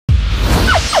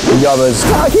the others.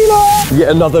 Yet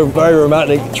another very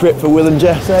romantic trip for Will and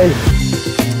Jess, eh?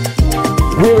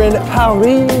 We're in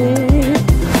Paris.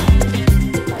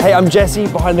 Hey, I'm Jesse,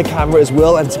 behind the camera is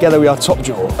Will, and together we are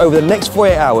TOPJAW. Over the next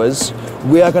 48 hours,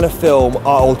 we are going to film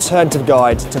our alternative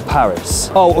guide to Paris.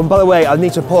 Oh, and by the way, I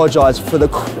need to apologise for the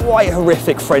quite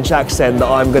horrific French accent that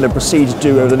I'm going to proceed to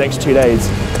do over the next 2 days.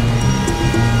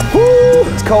 Woo,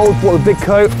 it's cold, bought a big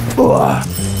coat. Ugh.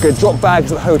 Go drop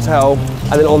bags at the hotel,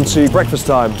 and then on to breakfast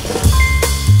time.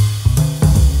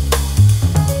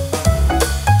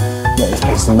 Yeah, this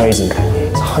place is amazing.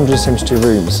 It's 172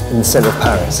 rooms in the centre of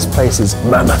Paris. This place is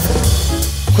mammoth.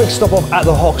 Quick stop off at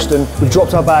the Hoxton. We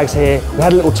dropped our bags here. We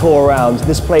had a little tour around.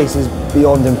 This place is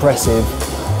beyond impressive,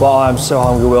 but I'm so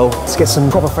hungry, Will. Let's get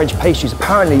some proper French pastries.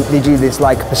 Apparently they do this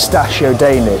like pistachio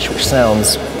Danish, which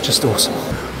sounds just awesome.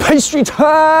 Pastry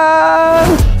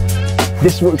time!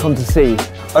 This is what we've come to see.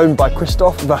 Owned by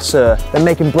Christophe Vasseur. They're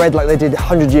making bread like they did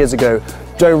 100 years ago.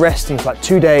 Dough resting for like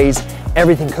 2 days,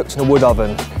 everything cooked in a wood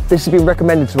oven. This has been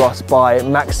recommended to us by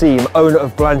Maxime, owner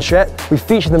of Blanchette. We've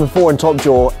featured them before in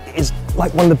TOPJAW. It's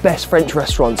like one of the best French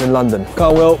restaurants in London.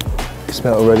 Can't Will, you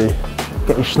smell it already.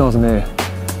 Get your schnoz in here.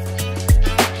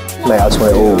 Mate, I just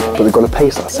want it all, but we've got to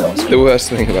pace ourselves. The worst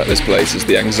thing about this place is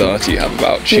the anxiety you have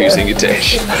about choosing a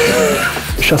dish.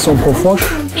 Chasson pour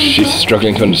froche. She's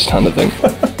struggling to understand the thing.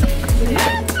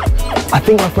 I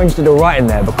think my French did all right in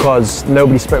there because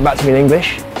nobody spoke back to me in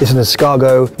English. This is an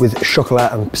escargot with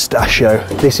chocolate and pistachio.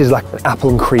 This is like an apple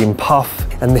and cream puff,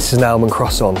 and this is an almond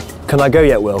croissant. Can I go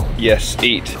yet, Will? Yes,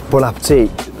 eat. Bon appetit.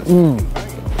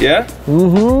 Yeah?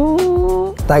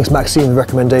 Thanks, Maxime, for the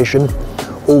recommendation.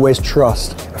 Always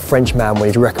trust a French man when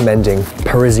he's recommending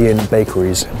Parisian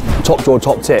bakeries. TOPJAW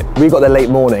top tip. We got there late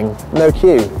morning, no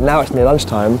queue. Now it's near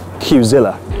lunchtime,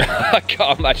 queuezilla. I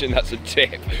can't imagine that's a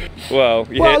tip. Well,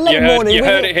 you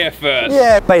heard it here first.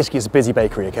 Yeah, basically it's a busy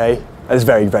bakery, okay? And it's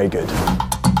very, very good.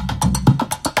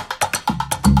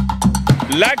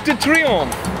 L'Arc de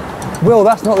Triomphe. Will,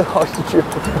 that's not the Arc de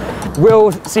Triomphe.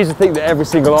 Will seems to think that every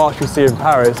single arch you see in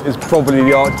Paris is probably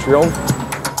the Arc de Triomphe.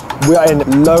 We are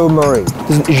in Low Marie.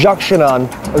 This is Jacques Chenin,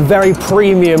 a very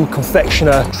premium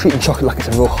confectioner, treating chocolate like it's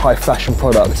a real high fashion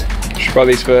product. Should buy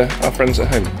these for our friends at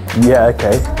home. Yeah,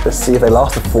 okay. Let's see if they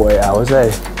last for 48 hours,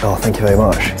 eh? Oh, thank you very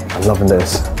much. I'm loving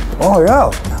this. Oh yeah.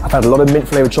 I've had a lot of mint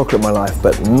flavoured chocolate in my life,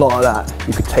 but not like that.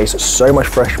 You could taste so much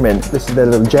fresh mint. This is their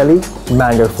little jelly,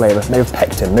 mango flavour, made of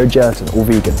pectin, no gelatin, all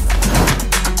vegan.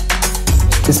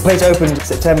 This place opened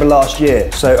September last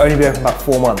year, so only been open about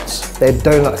 4 months. Their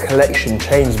donut collection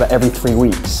changes about every 3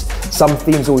 weeks. Some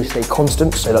themes always stay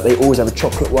constant, so that they always have a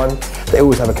chocolate one, they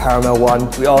always have a caramel one.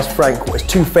 We asked Frank what his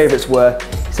 2 favourites were.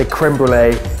 He said creme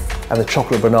brulee and the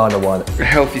chocolate banana one. A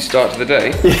healthy start to the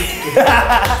day.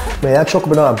 Man, that chocolate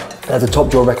banana, that's a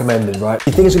TOPJAW recommended, right?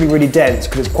 You think it's gonna be really dense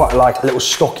because it's quite like a little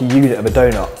stocky unit of a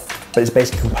donut, but it's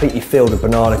basically completely filled with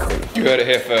banana cream. You heard it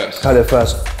here first. Heard it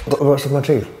first. What's with my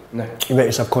cheese? No. You make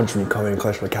yourself conscious when you come in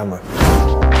close to the camera.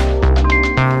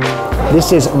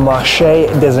 This is Marché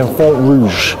des Enfants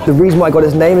Rouges. The reason why I got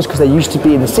its name is because they used to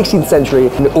be in the 16th century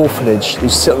in the orphanage. You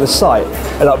sit on the site.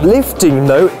 An uplifting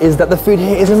note is that the food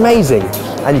here is amazing.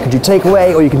 And you can do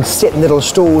takeaway or you can sit in little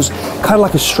stalls, kind of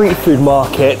like a street food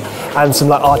market, and some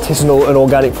like artisanal and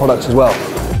organic products as well.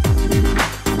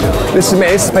 This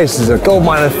place is a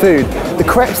goldmine of food. The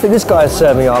crepes that this guy is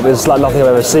serving up is like nothing I've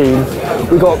ever seen.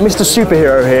 We've got Mr.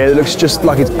 Superhero here that looks just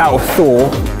like it's out of Thor.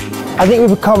 I think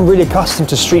we've become really accustomed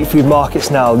to street food markets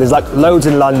now. There's like loads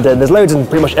in London, there's loads in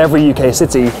pretty much every UK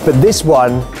city, but this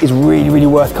one is really, really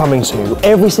worth coming to.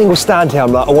 Every single stand here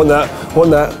I'm like, I want that,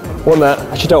 want that, want that.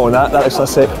 Actually don't want that, that looks like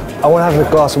sick. I want to have a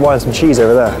glass of wine and some cheese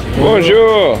over there.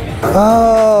 Bonjour.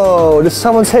 Oh, does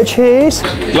someone say cheese?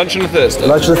 Lunch on a Thursday.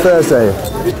 Lunch on a Thursday.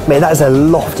 Man, that is a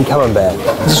lofty camembert.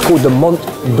 This is called the Mont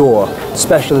d'Or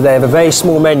special. They have a very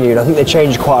small menu and I think they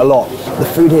change quite a lot. The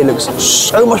food here looks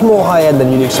so much more high-end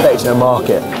than you'd expect in a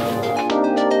market.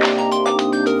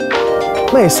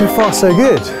 Man, so far so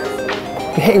good.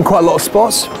 You're hitting quite a lot of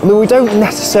spots. I mean, we don't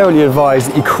necessarily advise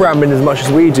that you cram in as much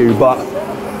as we do, but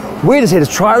we're just here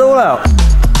to try it all out.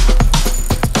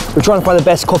 We're trying to find the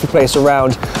best coffee place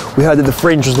around. We heard that the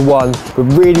Fringe was the one. We're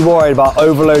really worried about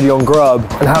overloading on grub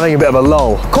and having a bit of a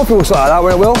lull. Coffee looks like that,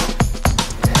 won't it, Will?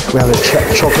 We have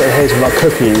a chocolate and hazelnut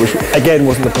cookie, which again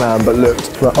wasn't the plan, but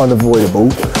looked unavoidable.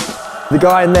 The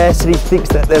guy in there said he thinks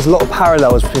that there's a lot of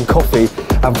parallels between coffee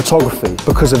and photography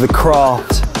because of the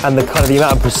craft and the kind of the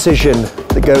amount of precision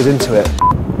that goes into it.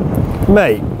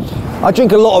 Mate, I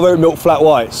drink a lot of oat milk flat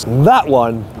whites. That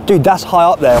one, dude, that's high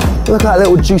up there. Look at that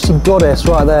little juicy goddess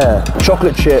right there.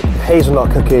 Chocolate chip,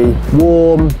 hazelnut cookie,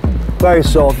 warm, very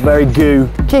soft, very goo.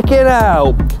 Kicking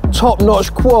out.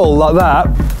 top-notch quail like that,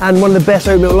 and one of the best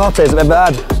oat milk lattes I've ever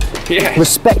had. Yeah.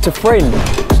 Respect a friend.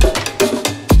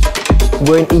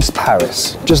 We're in East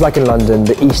Paris. Just like in London,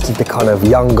 the East is the kind of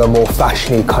younger, more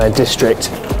fashiony kind of district.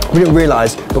 We didn't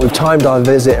realise, but we've timed our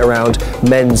visit around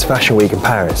Men's Fashion Week in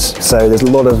Paris. So there's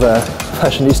a lot of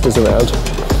fashionistas around.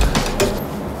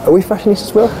 Are we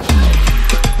fashionistas, Will?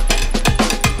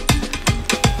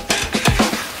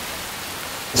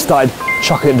 It started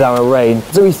chucking it down with rain.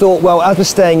 So we thought, well, as we're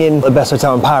staying in the best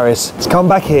hotel in Paris, let's come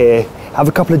back here, have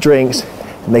a couple of drinks,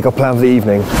 and make our plan for the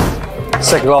evening.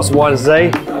 Second glass of wine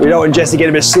today. We don't want Jesse getting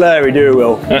a bit slurry, do we,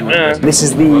 Will? This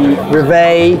is the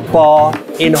Reveille bar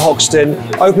in Hoxton.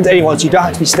 Open to anyone, so you don't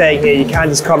have to be staying here. You can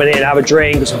just come in here and have a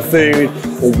drink or some food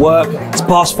or work. It's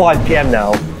past 5 p.m.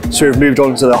 now, so we've moved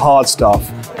on to the hard stuff.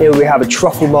 Here we have a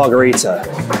truffle margarita.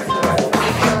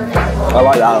 I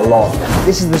like that a lot.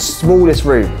 This is the smallest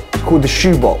room. It's called the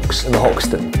shoebox in the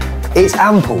Hoxton. It's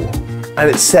ample and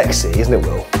it's sexy, isn't it,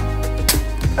 Will?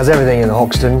 As everything in the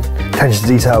Hoxton, attention to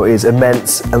detail is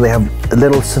immense, and they have a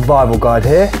little survival guide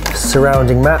here,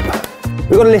 surrounding map.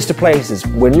 We've got a list of places.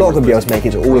 We're not going to be able to make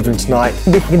it to all of them tonight.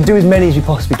 We can do as many as we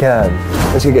possibly can.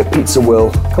 Let's go get pizza,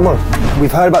 Will. Come on.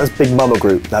 We've heard about this big mama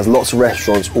group that has lots of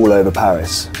restaurants all over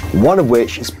Paris, one of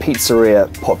which is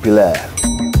Pizzeria Populaire.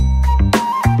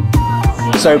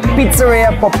 So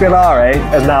Pizzeria Popolare,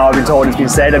 as now I've been told it's been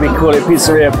said, and we call it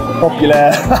Pizzeria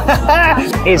Populaire,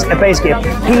 is basically a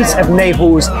piece of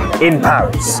Naples in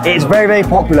Paris. It's very, very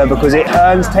popular because it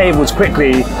earns tables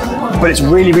quickly, but it's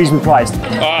really reasonably priced.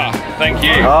 Ah, thank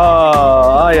you.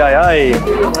 Ah, aye, aye,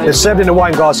 aye. They're served in a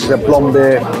wine glass because they're blonde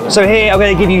beer. So here I'm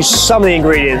going to give you some of the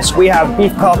ingredients. We have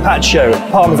beef carpaccio,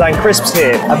 parmesan crisps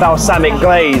here, a balsamic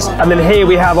glaze, and then here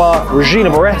we have our Regina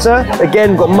Beretta.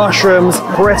 Again, we've got mushrooms,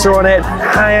 burrata on it,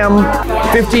 ham,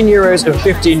 15 euros and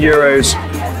 15 euros.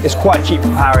 It's quite cheap for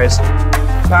Paris.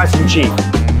 Paris is cheap.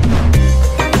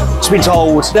 Just been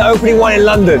told they're opening one in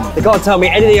London. They can't tell me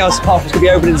anything else apart from it's going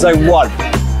to be open in Zone 1.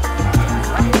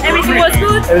 Everything was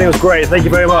good? Everything was great, thank you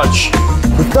very much.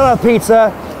 We've done our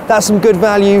pizza, that's some good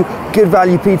value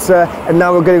pizza, and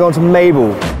now we're going on to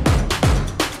Mabel.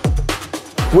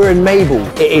 We're in Mabel.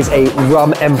 It is a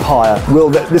rum empire. Will,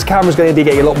 this camera's going to be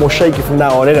getting a lot more shaky from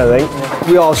now on in, I think.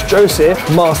 We asked Joseph,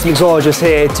 master mixologist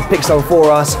here, to pick some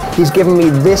for us. He's given me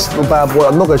this little bad boy.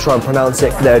 I'm not going to try and pronounce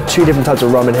it. There are 2 different types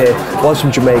of rum in here. One's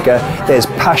from Jamaica. There's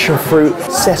passion fruit,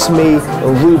 sesame,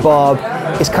 and rhubarb.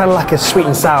 It's kind of like a sweet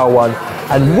and sour one.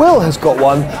 And Will has got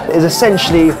one that is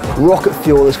essentially rocket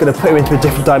fuel that's going to put him into a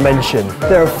different dimension.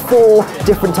 There are 4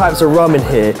 different types of rum in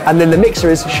here, and then the mixer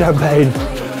is champagne.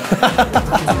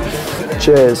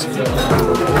 Cheers.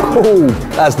 Cool,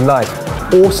 that's nice.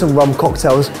 Awesome rum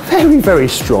cocktails, very, very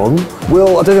strong.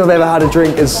 Will, I don't think I've ever had a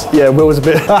drink as, yeah, Will was a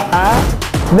bit.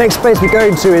 Next place we're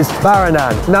going to is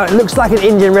Baranan. Now it looks like an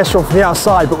Indian restaurant from the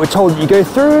outside, but we're told that you go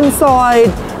through inside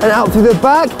and out through the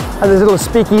back, and there's a little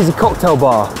speakeasy cocktail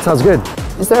bar. Sounds good.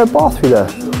 Is there a bar through there?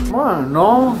 Well,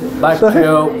 no,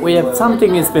 but we have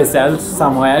something special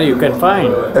somewhere you can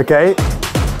find. Okay.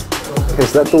 Okay,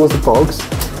 so that door's the box.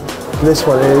 This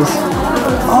one is...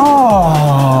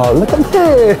 Oh, look at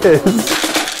this!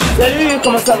 Salut,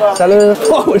 comment ça va? Salut!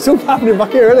 Oh, it's all happening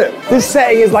back here, isn't it? This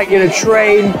setting is like in a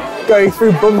train going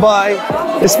through Mumbai.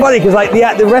 It's funny because like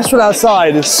the restaurant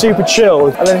outside is super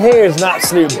chilled, and then here is an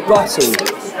absolute bustle.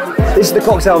 This is the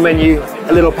cocktail menu,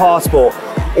 a little passport.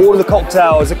 All of the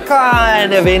cocktails are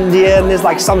kind of Indian. There's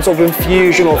like some sort of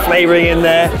infusion or flavouring in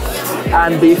there.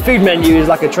 And the food menu is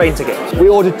like a train ticket. We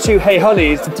ordered 2 hey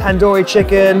honeys, tandoori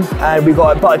chicken, and we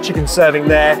got a butter chicken serving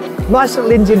there. Nice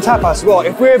little Indian tapas as well.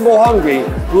 If we're more hungry,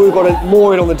 we've got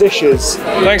more in on the dishes.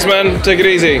 Thanks, man. Take it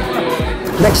easy.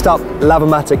 Next up,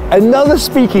 Lavomatic. Another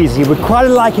speakeasy. We're quite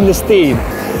liking this theme.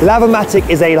 Lavomatic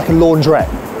is like a laundrette.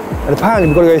 And apparently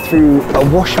we've got to go through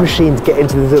a washing machine to get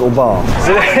into this little bar.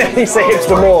 So he say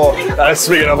hipster more than a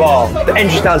sweet in a bar. The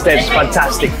entrance downstairs is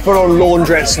fantastic. Full on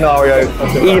laundrette scenario.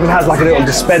 It even has like a little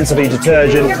dispenser for your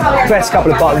detergent. Press a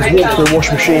couple of buttons, walk through a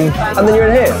washing machine, and then you're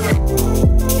in here.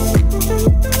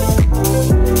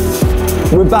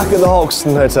 We're back at the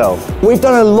Hoxton Hotel. We've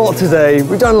done a lot today.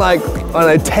 We've done like, I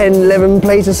don't know, 10, 11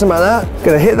 places, something like that.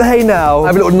 Gonna hit the hay now,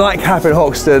 have a little nightcap in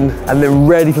Hoxton, and then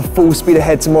ready for full speed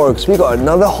ahead tomorrow, because we've got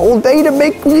another whole day to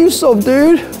make use of,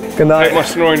 dude. Good night. Hope my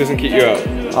snoring doesn't keep you up.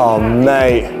 Oh,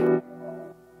 mate.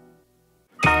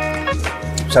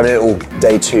 So having a little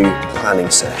day 2 planning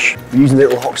sesh. We're using the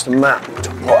little Hoxton map to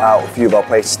plot out a few of our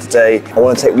places today. I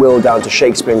want to take Will down to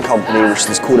Shakespeare and Company, which is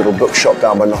this cool little bookshop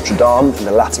down by Notre Dame in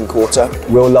the Latin Quarter.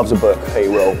 Will loves a book, hey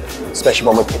Will, especially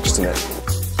one with pictures in it.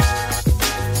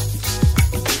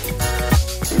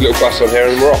 Little bus on here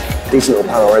and we're off. Decent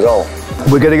little panorama as well.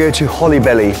 We're gonna go to Holly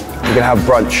Belly. We're gonna have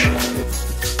brunch.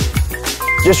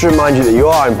 Just to remind you that you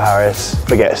are in Paris,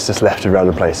 but it's just left of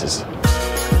random places.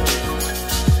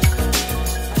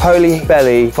 Holy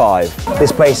Belly 5.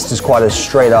 This place is just quite a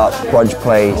straight up brunch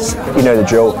place. You know the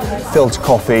drill. Filter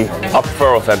coffee. I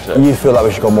prefer authentic. You feel like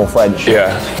we should go more French.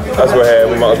 Yeah. As we're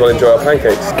here, we might as well enjoy our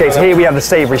pancakes. Okay, so here we have the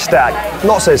savoury stack.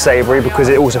 Not so savoury because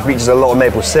it also features a lot of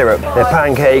maple syrup. They're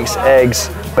pancakes, eggs,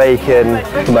 bacon.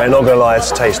 But not gonna lie,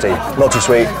 it's tasty. Not too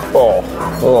sweet. Oh.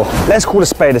 Let's call a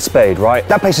spade, right?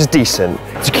 That place is decent.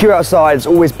 It's a queue outside, it's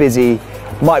always busy.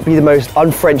 Might be the most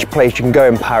un-French place you can go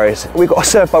in Paris. We got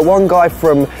served by one guy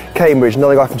from Cambridge,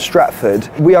 another guy from Stratford.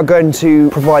 We are going to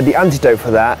provide the antidote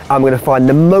for that. I'm going to find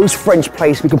the most French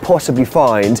place we can possibly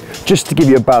find, just to give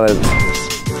you a balance.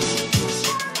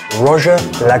 Roger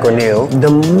Lagranille,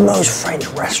 the most French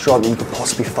restaurant that you could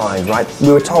possibly find, right?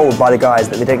 We were told by the guys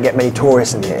that they don't get many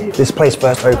tourists in here. This place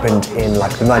first opened in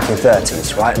like the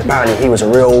 1930s, right? And apparently he was a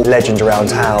real legend around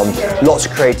town. Lots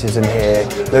of creatives in here,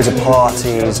 loads of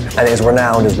parties, and it is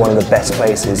renowned as one of the best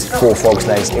places for frog's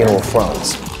legs in all of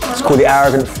France. It's called the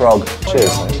Arrogant Frog.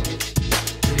 Cheers.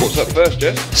 What's up first,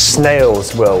 Jess?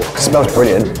 Snails, Will. It smells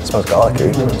brilliant. It smells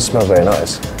garlicky. It smells very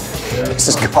nice. It's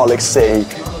just garlic city.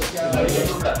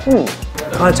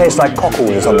 Kind of tastes like cockles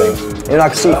or something. You know,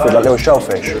 like seafood, like little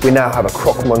shellfish. We now have a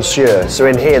croque monsieur. So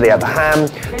in here they have ham,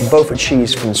 Beaufort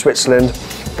cheese from Switzerland,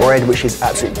 bread which is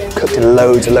absolutely cooked in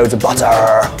loads and loads of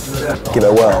butter. Give it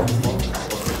a whirl.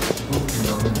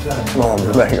 Oh,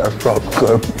 there you go, frog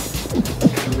good.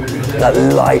 That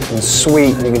light and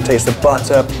sweet, and you can taste the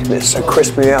butter, and it's so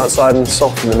crispy on the outside and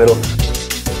soft in the middle.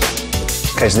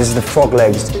 Okay, so this is the frog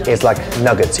legs. It's like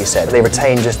nuggets, he said. They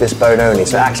retain just this bone only,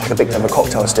 so it acts like a bit of a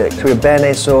cocktail stick. So we have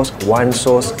béarnaise sauce, wine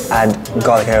sauce, and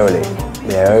garlic aioli.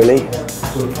 The aioli.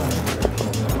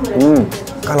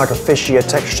 Kind of like a fishier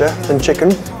texture than chicken.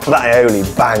 That aioli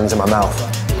bangs in my mouth.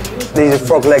 These are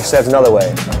frog legs served another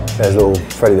way. There's little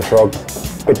Freddy the Frog.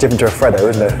 Bit different to a Freddo,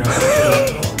 isn't it?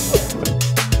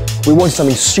 We wanted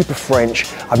something super French.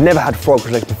 I've never had frog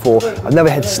legs before. I've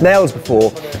never had snails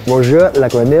before. Roger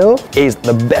Lagranille is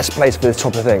the best place for this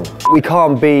type of thing. We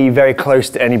can't be very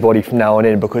close to anybody from now on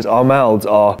in because our mouths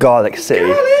are garlic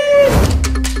city.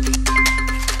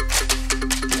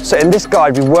 So in this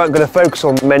guide, we weren't going to focus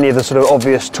on many of the sort of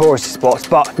obvious touristy spots,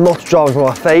 but TOPJAW is one of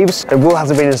our faves, and Will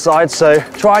hasn't been inside, so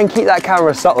try and keep that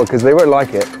camera subtle because they won't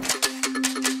like it.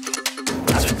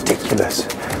 That's ridiculous.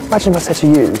 Imagine if I said to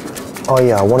you, oh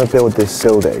yeah, I want to build this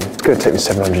building. It's going to take me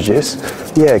 700 years.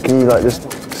 Yeah, can you like just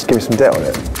give me some debt on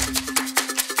it?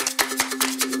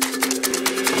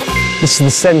 This is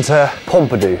the Centre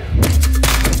Pompidou.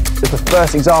 It's the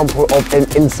first example of an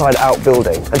inside-out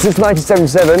building. And since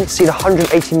 1977, it's seen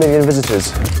 180 million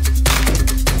visitors.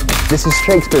 This is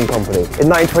Shakespeare Company. In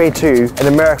 1922, an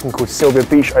American called Sylvia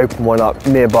Beach opened one up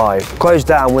nearby. Closed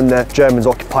down when the Germans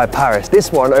occupied Paris. This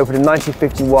one opened in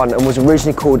 1951 and was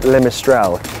originally called Le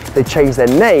Mistral. They changed their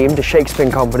name to Shakespeare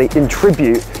Company in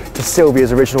tribute to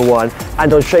Sylvia's original one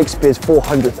and on Shakespeare's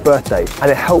 400th birthday. And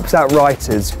it helps out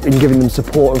writers in giving them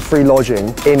support and free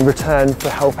lodging in return for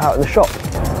help out in the shop.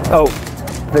 Oh,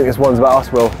 I think this one's about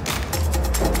us, Will.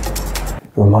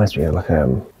 It reminds me of like a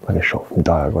shot from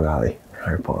Diagon Alley,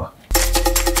 Harry Potter.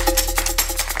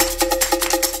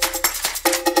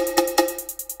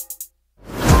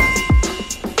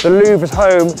 The Louvre is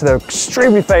home to the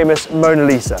extremely famous Mona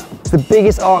Lisa. It's the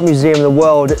biggest art museum in the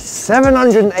world. It's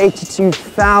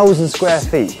 782,000 square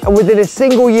feet. And within a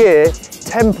single year,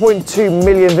 10.2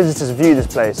 million visitors view this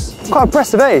place. Quite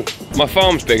impressive, eh? My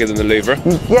farm's bigger than the Louvre.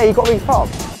 Yeah, you got a big farm.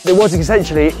 It was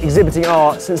essentially exhibiting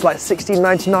art since like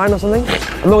 1699 or something.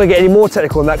 I'm not gonna get any more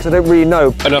technical on that because I don't really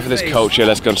know. Enough of this culture,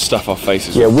 let's go and stuff our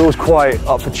faces. Yeah, Will's quite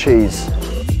up for cheese.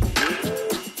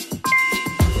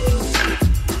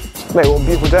 Mate, what a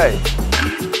beautiful day.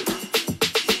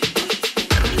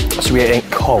 So we're in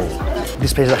Kong.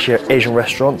 This place is actually an Asian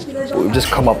restaurant, but we've just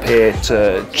come up here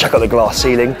to check out the glass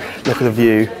ceiling, look at the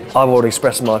view. I've ordered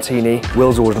espresso martini,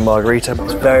 Will's ordered a margarita.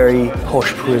 It's very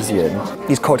posh Parisian.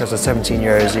 These cocktails are 17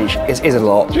 euros each. It is a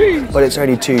lot, but it's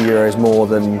only 2 euros more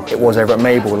than it was over at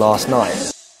Mabel last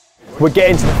night. We're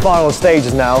getting to the final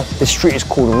stages now. This street is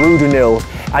called Rue du Nil,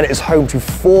 and it is home to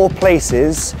 4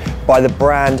 places by the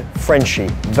brand Frenchie,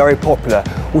 very popular.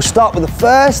 We'll start with the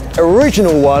first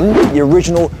original one, the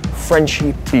original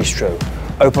Frenchie Bistro.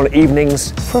 Open on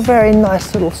evenings for a very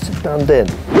nice little sit-down din.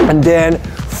 And then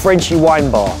Frenchie Wine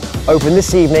Bar. Open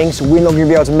this evening, so we're not going to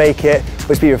be able to make it,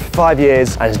 but it's been here for 5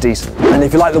 years and it's decent. And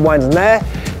if you like the wines in there,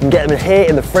 you can get them in here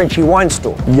in the Frenchie Wine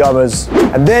Store. Yummers.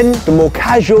 And then the more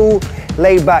casual,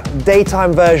 laid-back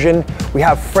daytime version, we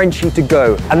have Frenchie to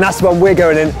Go. And that's the one we're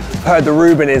going in. Heard the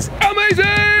Reuben is amazing.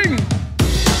 amazing!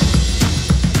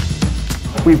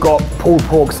 We've got pulled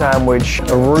pork sandwich,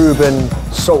 a Reuben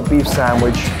salt beef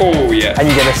sandwich. Oh yeah. And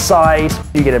you get a side,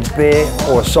 you get a beer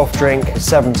or a soft drink,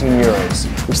 17 euros,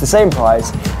 which is the same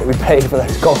price that we paid for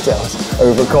those cocktails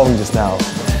over at Com just now.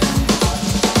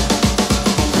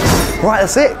 Right,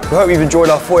 that's it. We hope you've enjoyed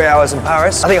our 48 hours in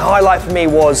Paris. I think a highlight for me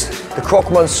was the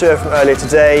croque monsieur from earlier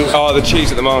today. Oh, the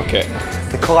cheese at the market.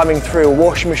 The climbing through a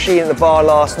washing machine at the bar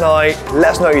last night.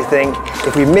 Let us know what you think.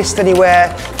 If we missed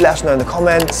anywhere, let us know in the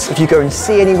comments. If you go and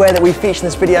see anywhere that we featured in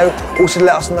this video, also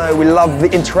let us know. We love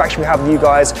the interaction we have with you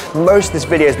guys. Most of this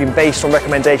video has been based on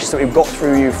recommendations that we've got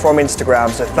through you from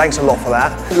Instagram, so thanks a lot for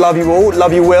that. Love you all,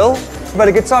 love you Will. We've had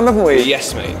a good time, haven't we?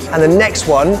 Yes, mate. And the next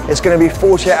one is going to be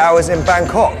 48 hours in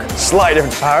Bangkok. Slightly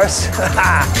different to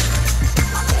Paris.